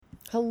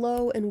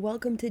Hello and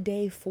welcome to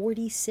day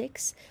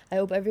 46. I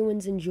hope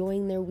everyone's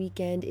enjoying their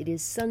weekend. It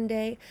is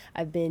Sunday.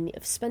 I've been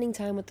spending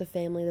time with the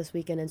family this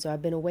weekend, and so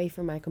I've been away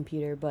from my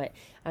computer, but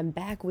I'm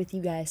back with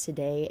you guys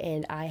today,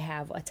 and I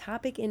have a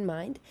topic in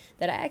mind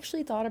that I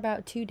actually thought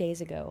about 2 days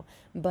ago,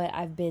 but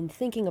I've been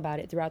thinking about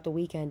it throughout the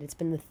weekend. It's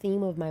been the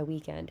theme of my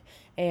weekend,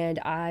 and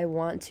I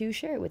want to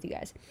share it with you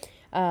guys.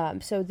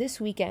 So this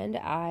weekend,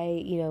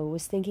 I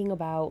was thinking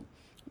about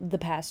the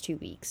past 2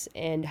 weeks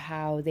and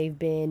how they've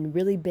been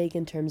really big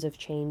in terms of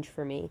change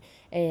for me.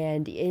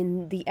 And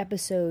in the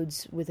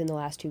episodes within the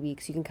last 2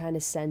 weeks, you can kind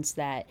of sense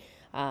that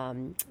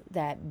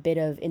bit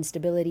of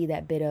instability,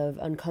 that bit of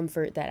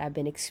uncomfort that I've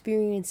been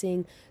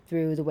experiencing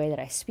through the way that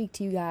I speak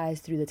to you guys,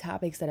 through the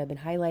topics that I've been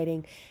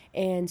highlighting.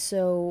 And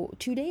so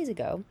 2 days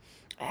ago,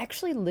 I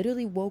actually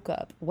literally woke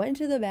up, went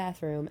to the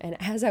bathroom, and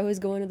as I was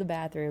going to the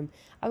bathroom,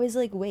 I was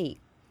like, wait,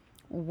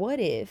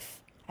 what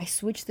if I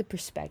switched the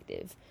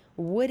perspective?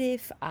 What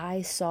if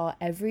I saw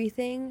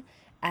everything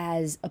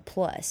as a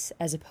plus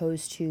as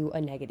opposed to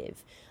a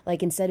negative?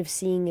 Like, instead of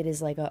seeing it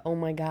as like a, oh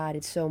my God,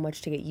 it's so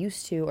much to get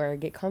used to or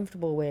get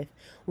comfortable with,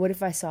 what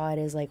if I saw it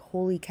as like,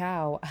 holy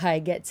cow,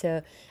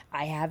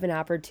 I have an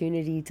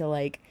opportunity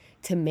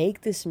to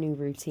make this new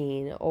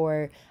routine,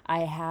 or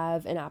I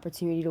have an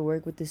opportunity to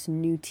work with this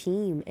new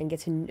team and get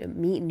to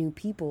meet new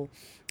people.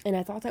 And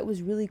I thought that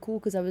was really cool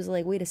because I was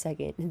like, wait a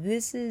second,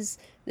 this is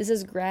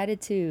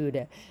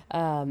gratitude,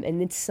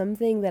 and it's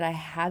something that I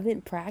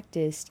haven't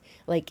practiced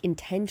like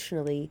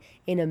intentionally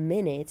in a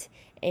minute,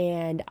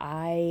 and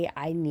I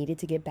needed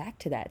to get back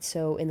to that.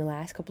 So in the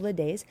last couple of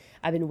days,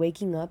 I've been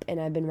waking up and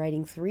I've been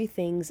writing 3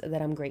 things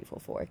that I'm grateful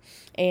for.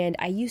 And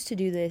I used to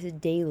do this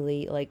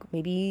daily, like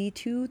maybe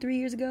 2, 3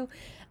 years ago,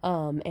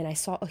 and I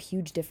saw a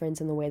huge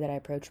difference in the way that I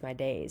approach my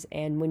days.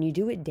 And when you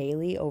do it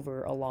daily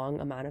over a long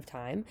amount of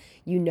time,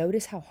 you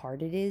notice how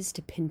hard it is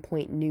to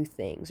pinpoint new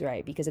things,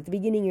 right? Because at the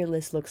beginning, your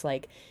list looks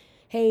like,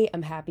 hey,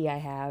 I'm happy I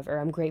have, or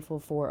I'm grateful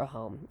for a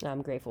home.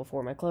 I'm grateful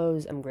for my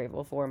clothes. I'm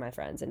grateful for my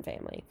friends and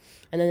family.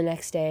 And then the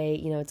next day,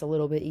 it's a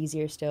little bit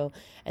easier still.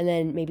 And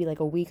then maybe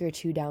like a week or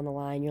two down the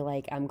line, you're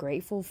like, I'm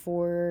grateful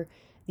for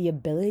the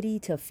ability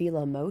to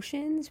feel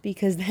emotions,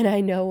 because then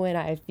I know when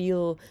I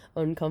feel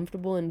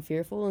uncomfortable and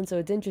fearful. And so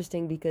it's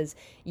interesting because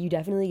you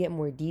definitely get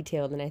more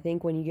detailed. And I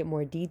think when you get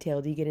more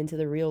detailed, you get into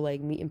the real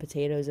like meat and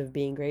potatoes of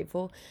being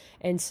grateful.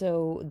 And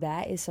so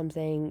that is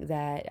something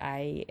that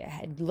I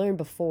had learned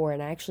before.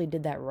 And I actually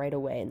did that right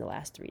away in the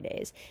last 3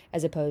 days,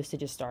 as opposed to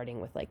just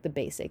starting with like the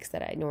basics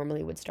that I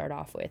normally would start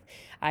off with.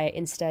 I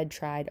instead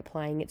tried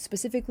applying it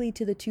specifically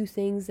to the 2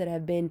 things that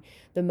have been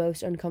the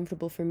most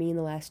uncomfortable for me in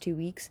the last 2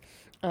 weeks.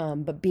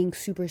 But being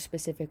super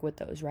specific with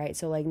those, right?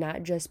 So, like,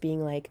 not just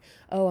being like,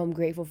 oh, I'm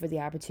grateful for the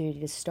opportunity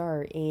to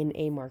start in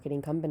a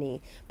marketing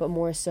company, but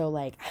more so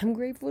like, I'm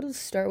grateful to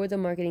start with a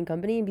marketing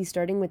company and be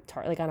starting with,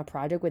 like, on a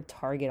project with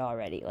Target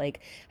already. Like,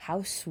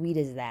 how sweet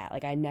is that?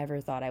 Like, I never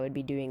thought I would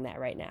be doing that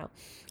right now.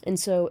 And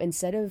so,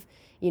 instead of,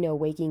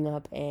 waking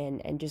up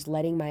and just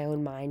letting my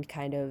own mind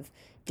kind of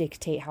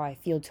dictate how I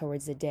feel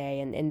towards the day,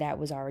 and that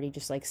was already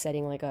just like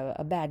setting like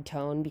a bad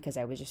tone because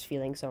I was just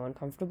feeling so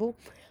uncomfortable.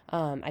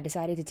 I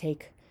decided to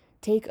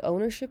take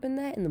ownership in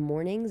that in the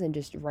mornings and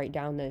just write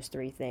down those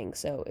 3 things.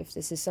 So if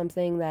this is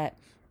something that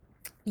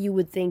you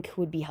would think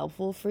would be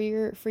helpful for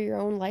your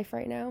own life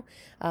right now,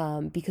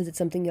 because it's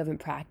something you haven't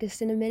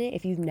practiced in a minute.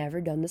 If you've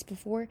never done this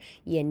before,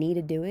 you need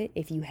to do it.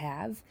 If you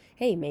have,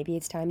 hey, maybe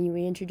it's time you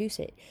reintroduce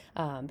it,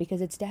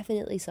 because it's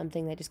definitely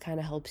something that just kind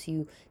of helps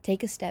you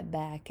take a step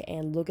back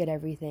and look at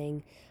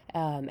everything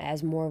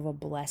as more of a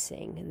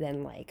blessing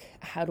than like,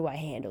 how do I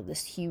handle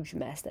this huge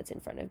mess that's in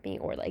front of me,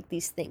 or like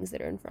these things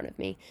that are in front of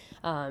me.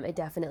 It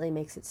definitely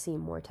makes it seem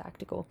more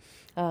tactical.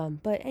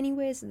 But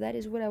anyways, that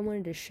is what I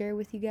wanted to share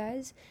with you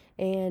guys,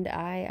 and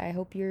I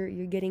hope you're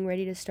getting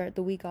ready to start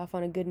the week off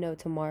on a good note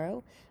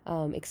tomorrow.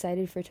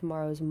 Excited for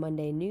tomorrow's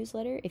Monday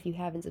newsletter. If you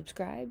haven't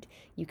subscribed,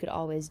 you could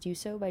always do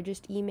so by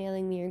just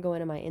emailing me or going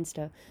to my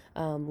Insta,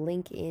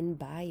 link in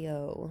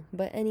bio.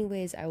 But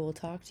anyways, I will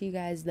talk to you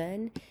guys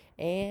then,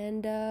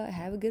 and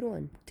have a good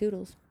one.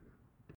 Toodles.